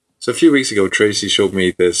So a few weeks ago, Tracy showed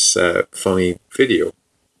me this funny video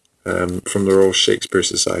from the Royal Shakespeare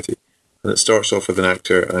Society. And it starts off with an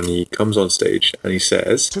actor, and he comes on stage, and he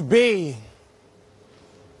says... To be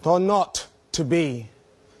or not to be.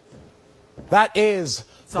 That is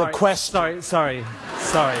the question. Sorry.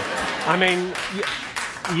 I mean,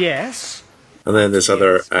 yes. And then this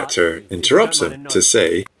other actor interrupts him to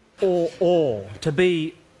say... Or. To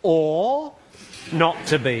be or not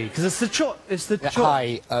to be. Because it's the choice. It's the choice.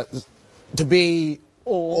 Hi. To be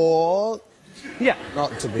or... Yeah.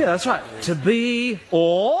 Not to be. Yeah, that's right. To be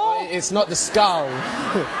or... It's not the skull.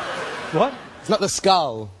 What? It's not the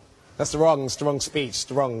skull. That's the wrong speech,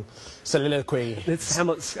 the wrong soliloquy. It's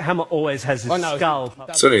Hamlet always has his skull.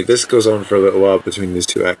 So anyway, this goes on for a little while between these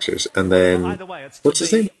two actors, and then... What's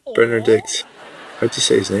his name? Benedict... How do you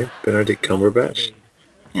say his name? Benedict Cumberbatch?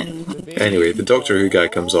 Anyway, the Doctor Who guy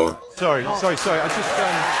comes on. Sorry. I just...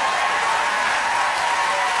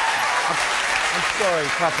 I'm sorry,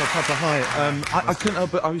 Papa, hi. I couldn't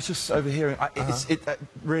help but I was just overhearing. It's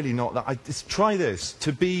really not that. Try this.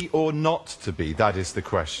 To be or not to be, that is the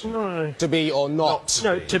question. No. To be or not.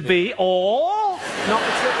 No, to be or... not.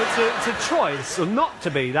 It's a choice, or not to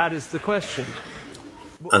be, that is the question.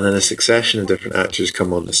 And then a succession of different actors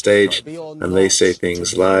come on the stage, and they say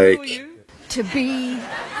things like... To be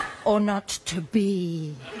or not to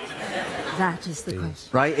be. That is the question.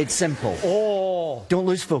 Right, it's simple. Or. Don't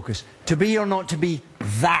lose focus. To be or not to be,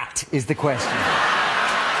 that is the question.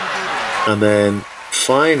 And then,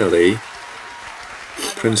 finally,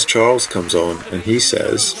 Prince Charles comes on, and he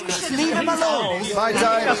says... Just leave him alone. Might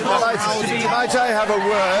I have a word? Do you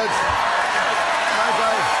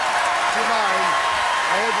mind?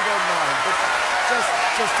 I hope you don't mind, but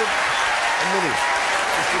just a minute.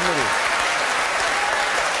 Just a minute.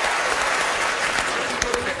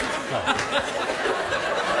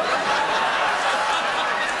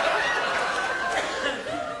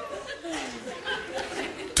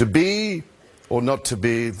 To be or not to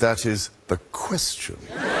be, that is the question.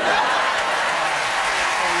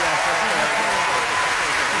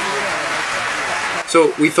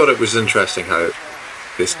 So we thought it was interesting how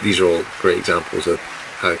these are all great examples of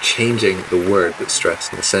how changing the word that's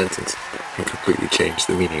stressed in a sentence can completely change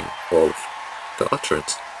the meaning of the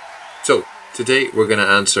utterance. So today we're going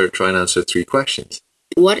to try and answer 3 questions.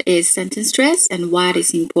 What is sentence stress and why it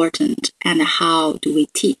is important, and how do we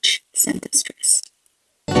teach sentence stress?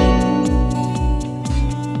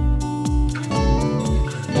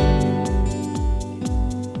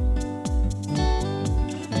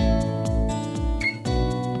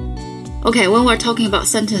 Okay, when we're talking about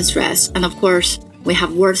sentence stress, and of course we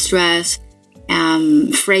have word stress,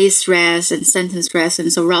 phrase stress, and sentence stress.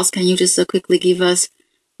 And so Ross, can you just quickly give us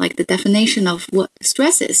like the definition of what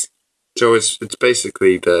stress is? So it's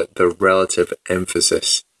basically the relative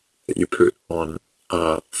emphasis that you put on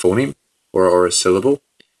a phoneme or a syllable.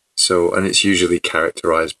 So, and it's usually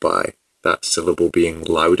characterized by that syllable being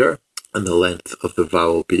louder and the length of the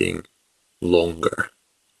vowel being longer.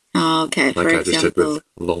 Oh, okay, like for I example, just did with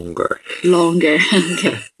longer. Longer,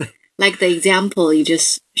 okay. Like the example you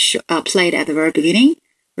just played at the very beginning,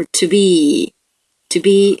 or to be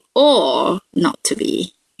or not to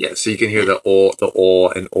be. Yeah, so you can hear the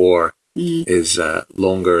or and or is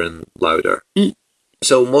longer and louder.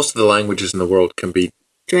 So most of the languages in the world can be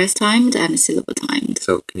stress timed and syllable timed.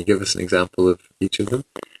 So can you give us an example of each of them?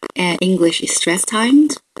 English is stress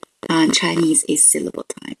timed, and Chinese is syllable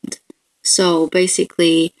timed. So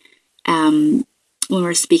basically, when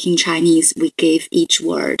we're speaking Chinese, we give each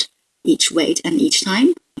word each weight and each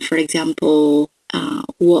time. For example,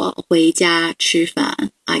 我回家吃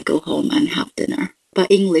饭, I go home and have dinner. But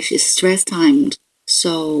English is stress timed,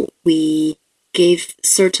 so we give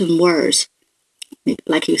certain words,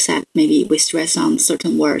 like you said, maybe we stress on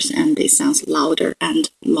certain words and it sounds louder and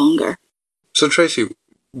longer. So Tracy,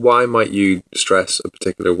 why might you stress a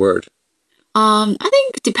particular word? I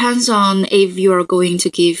think it depends on if you are going to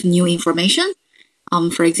give new information.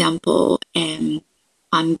 For example,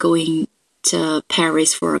 I'm going to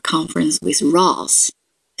Paris for a conference with Ross.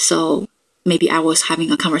 So maybe I was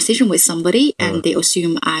having a conversation with somebody and they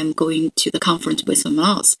assume I'm going to the conference with someone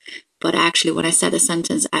else. But actually, when I said the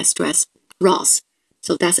sentence, I stress Ross.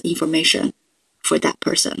 So that's information for that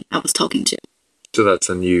person I was talking to. So that's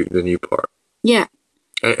the new part. Yeah.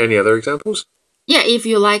 Any other examples? Yeah, if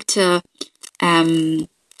you like to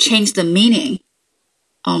change the meaning.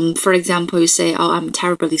 For example, you say, "Oh, I'm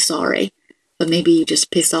terribly sorry," but maybe you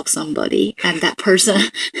just pissed off somebody, and that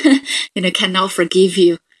person, cannot forgive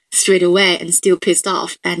you straight away and still pissed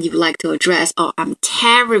off, and you would like to address, "Oh, I'm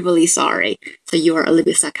terribly sorry." So you are a little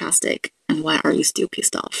bit sarcastic, and why are you still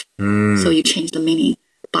pissed off? So you change the meaning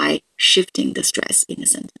by shifting the stress in a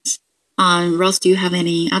sentence. Ross, do you have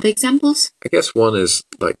any other examples? I guess one is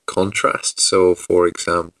like contrast. So, for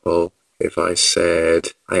example, if I said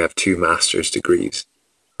I have 2 master's degrees,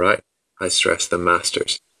 right? I stress the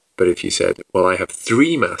master's. But if you said, well, I have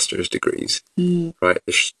 3 master's degrees, right?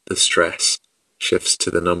 The stress shifts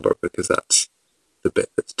to the number because that's the bit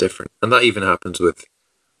that's different. And that even happens with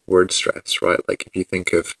word stress, right? Like if you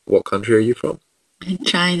think of what country are you from?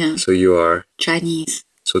 China. So you are Chinese.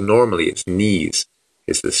 So normally it's knees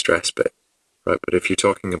is the stress bit, right? But if you're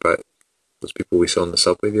talking about those people we saw on the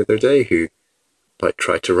subway the other day who like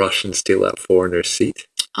tried to rush and steal that foreigner's seat.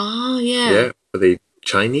 Oh, yeah. Yeah. Are they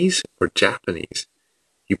Chinese or Japanese?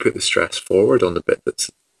 You put the stress forward on the bit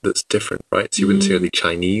that's different, right? So you wouldn't say are they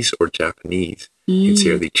Chinese or Japanese. You'd say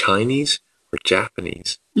are they Chinese or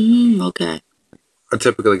Japanese. Okay. A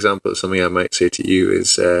typical example of something I might say to you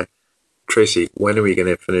is, Tracy, when are we going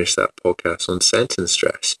to finish that podcast on sentence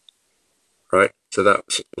stress? Right? So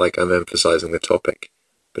that's like I'm emphasizing the topic.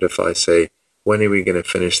 But if I say, when are we going to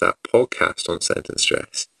finish that podcast on sentence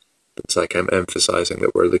stress? It's like I'm emphasizing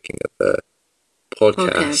that we're looking at the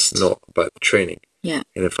podcast, not about the training. Yeah.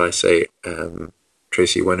 And if I say,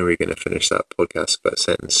 Tracy, when are we going to finish that podcast about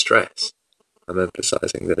sentence stress? I'm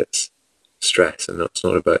emphasizing that it's stress and it's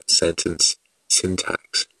not about sentence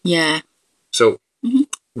syntax. Yeah. So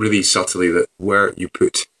really subtly that where you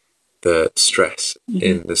put the stress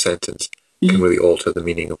in the sentence can really alter the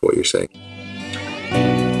meaning of what you're saying.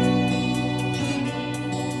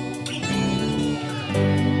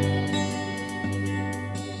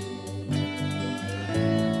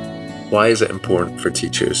 Why is it important for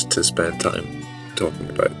teachers to spend time talking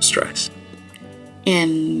about stress?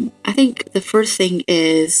 And I think the first thing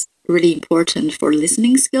is really important for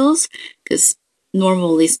listening skills because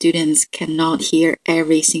normally students cannot hear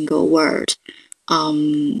every single word.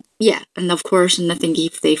 And of course, and I think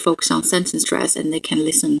if they focus on sentence stress and they can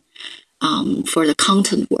listen for the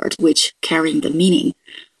content word, which carrying the meaning,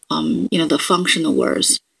 the functional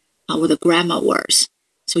words or the grammar words,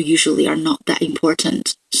 so usually are not that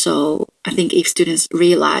important. So I think if students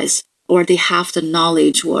realize or they have the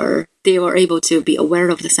knowledge or they are able to be aware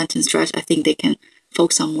of the sentence stress, I think they can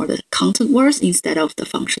focus on more the content words instead of the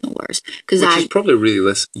functional words. Which is probably a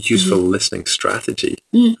really useful listening strategy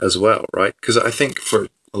as well, right? Because I think for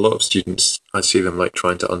a lot of students, I see them like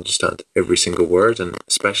trying to understand every single word, and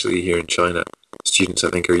especially here in China, students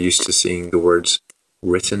I think are used to seeing the words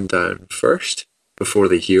written down first before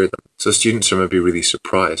they hear them. So students are maybe really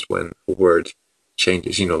surprised when a word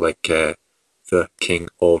changes, like the King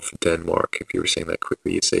of Denmark. If you were saying that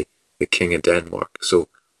quickly, you'd say the King of Denmark. So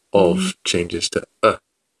of changes to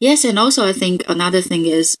Yes, and also I think another thing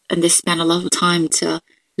is, and they spend a lot of time to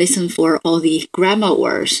listen for all the grammar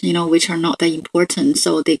words, which are not that important.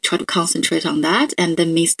 So they try to concentrate on that and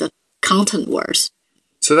then miss the content words.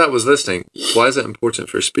 So that was listening. Why is it important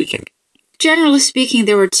for speaking? Generally speaking,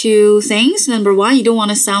 there were 2 things. Number one, you don't want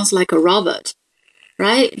to sound like a robot,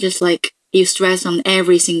 right? Just like you stress on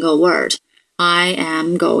every single word. I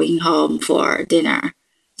am going home for dinner.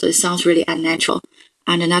 So it sounds really unnatural.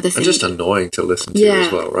 And another thing... And just annoying to listen to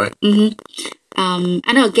as well, right?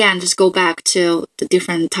 And again, just go back to the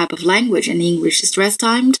different type of language. In English, stress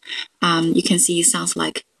timed. You can see it sounds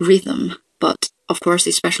like rhythm. But of course,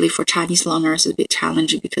 especially for Chinese learners, it's a bit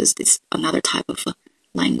challenging because it's another type of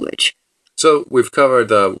language. So we've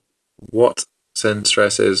covered what sentence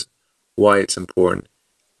stress is, why it's important.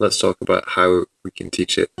 Let's talk about how we can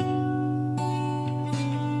teach it.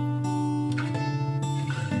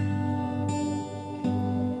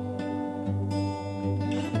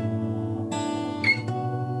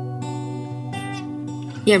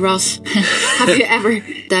 Yeah, Ross, have you ever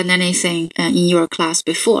done anything in your class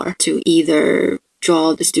before to either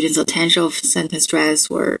draw the students' attention of sentence stress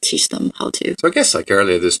or teach them how to? So I guess like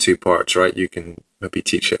earlier, there's 2 parts, right? You can maybe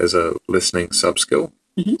teach it as a listening sub-skill.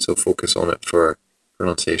 So focus on it for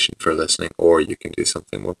pronunciation for listening, or you can do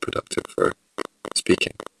something more productive for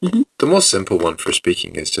speaking. The most simple one for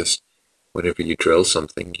speaking is just whenever you drill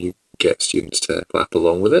something, you get students to clap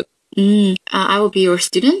along with it. I will be your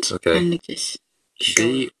student. Okay. And just to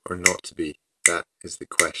be or not to be, that is the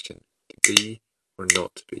question. To be or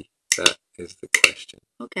not to be, that is the question.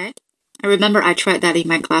 Okay. I remember I tried that in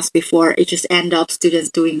my class before. It just ended up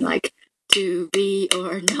students doing like, to be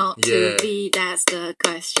or not to be, that's the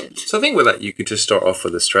question. So I think with that, you could just start off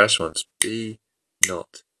with the stress ones. Be,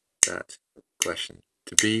 not, that question.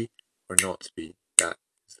 To be or not to be, that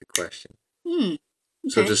is the question. Okay.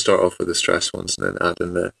 So just start off with the stress ones and then add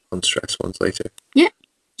in the unstressed ones later. Yeah.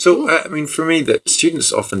 So, I mean, for me, that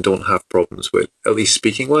students often don't have problems with, at least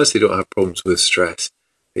speaking-wise, they don't have problems with stress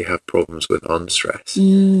they have problems with unstress.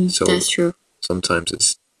 So That's true. sometimes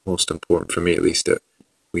it's most important, for me at least, that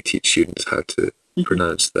we teach students how to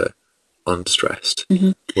pronounce the unstressed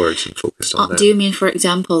words and focus on them. Do you mean, for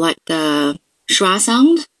example, like the schwa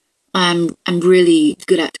sound? I'm really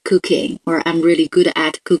good at cooking, or I'm really good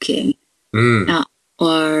at cooking.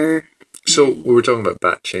 Or So we were talking about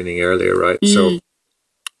back chaining earlier, right? So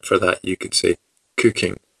for that, you could say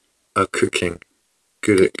cooking,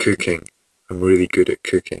 good at cooking, I'm really good at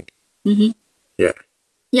cooking. Yeah.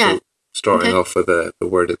 yeah, So starting Okay. off with the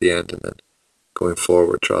word at the end and then going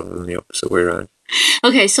forward rather than the opposite way around.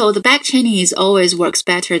 okay. So the back chaining is always works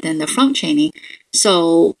better than the front chaining.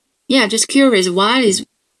 So yeah, just curious, why is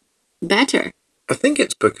better? I think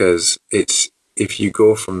it's because it's if you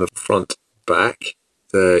go from the front back,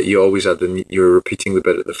 you always add you're repeating the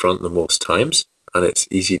bit at the front the most times, and it's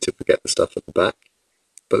easy to forget the stuff at the back.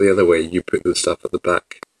 But the other way, you put the stuff at the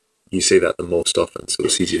back, you say that the most often, so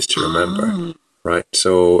it's easiest to remember, right?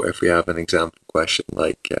 So if we have an example question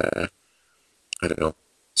like, I don't know,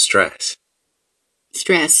 stress,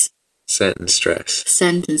 Stress, sentence stress,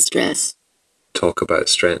 sentence stress. talk about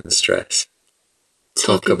sentence stress,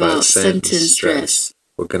 Talk about sentence stress.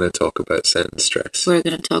 We're going to talk about sentence stress. We're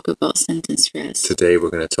going to talk about sentence stress. Today we're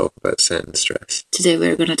going to talk about sentence stress. Today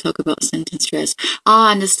we're going to talk about sentence stress.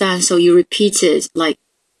 I understand. So you repeated like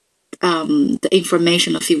the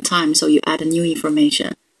information a few times, so you add a new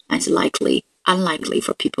information. And it's unlikely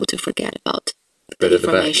for people to forget about Bit the at the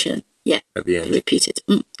back. information. Yeah, At the you end. repeat it.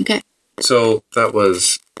 Okay. So that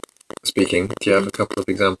was speaking. Do you have a couple of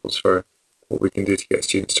examples for what we can do to get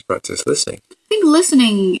students to practice listening? I think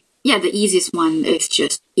listening, the easiest one is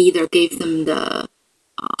just either give them the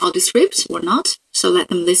audio script or not. So let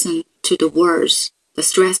them listen to the words, the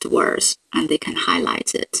stressed words, and they can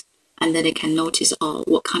highlight it. And then they can notice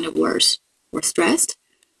what kind of words were stressed.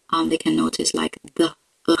 They can notice like the,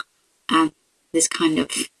 and this kind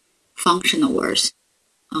of functional words,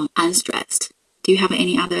 unstressed. Do you have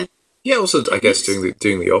any other? Yeah, also I guess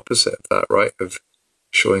doing the opposite of that, right? Of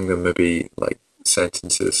showing them maybe like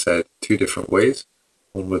sentences said two different ways,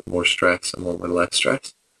 one with more stress and one with less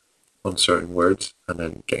stress on certain words, and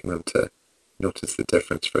then getting them to notice the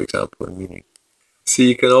difference, for example, in meaning. So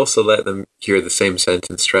you can also let them hear the same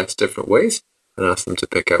sentence stressed different ways and ask them to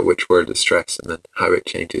pick out which word is stressed and then how it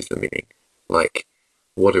changes the meaning. Like,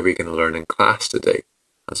 what are we going to learn in class today?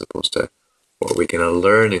 As opposed to, what are we going to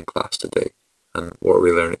learn in class today? And what are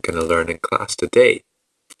we going to learn in class today?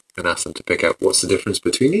 And ask them to pick out what's the difference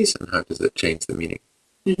between these and how does it change the meaning.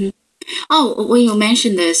 Oh, when you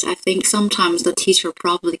mention this, I think sometimes the teacher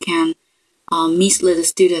probably can mislead the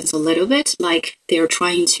students a little bit, like they're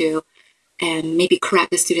trying to maybe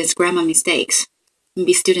correct the students' grammar mistakes.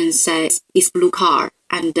 Maybe students say it's blue car,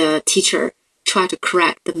 and the teacher try to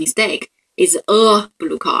correct the mistake. It's a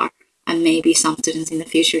blue car, and maybe some students in the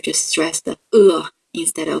future just stress the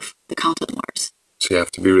instead of the content words. So you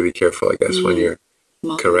have to be really careful, I guess, when you're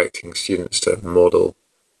correcting students to model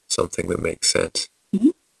something that makes sense.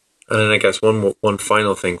 And then I guess one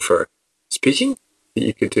final thing for speaking that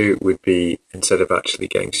you could do would be, instead of actually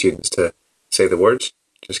getting students to say the words,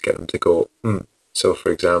 just get them to go, So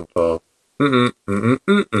for example,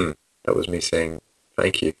 that was me saying,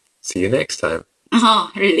 thank you, see you next time. Oh,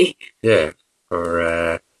 really? Yeah.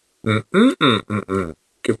 Or,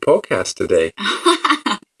 good podcast today.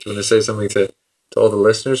 Do you want to say something to all the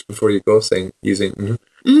listeners before you go, using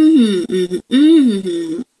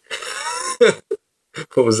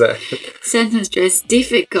What was that? Sentence stress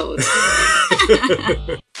difficult.